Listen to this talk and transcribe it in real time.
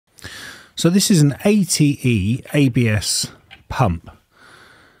So this is an 80E ABS pump,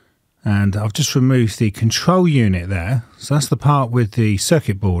 and I've just removed the control unit there. So that's the part with the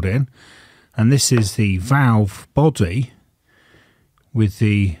circuit board in, and this is the valve body with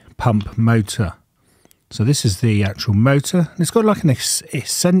the pump motor. So this is the actual motor, and it's got like an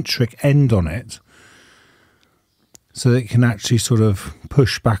eccentric end on it, so that it can actually sort of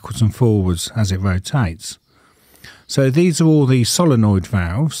push backwards and forwards as it rotates. So these are all the solenoid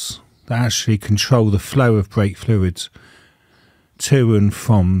valves that actually control the flow of brake fluids to and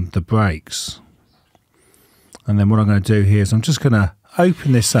from the brakes. And then what I'm going to do here is I'm just going to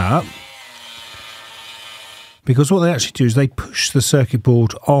open this up, because what they actually do is they push the circuit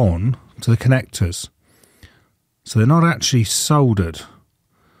board on to the connectors. So they're not actually soldered.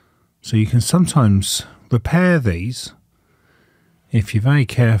 So you can sometimes repair these if you're very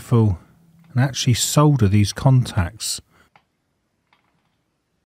careful and actually solder these contacts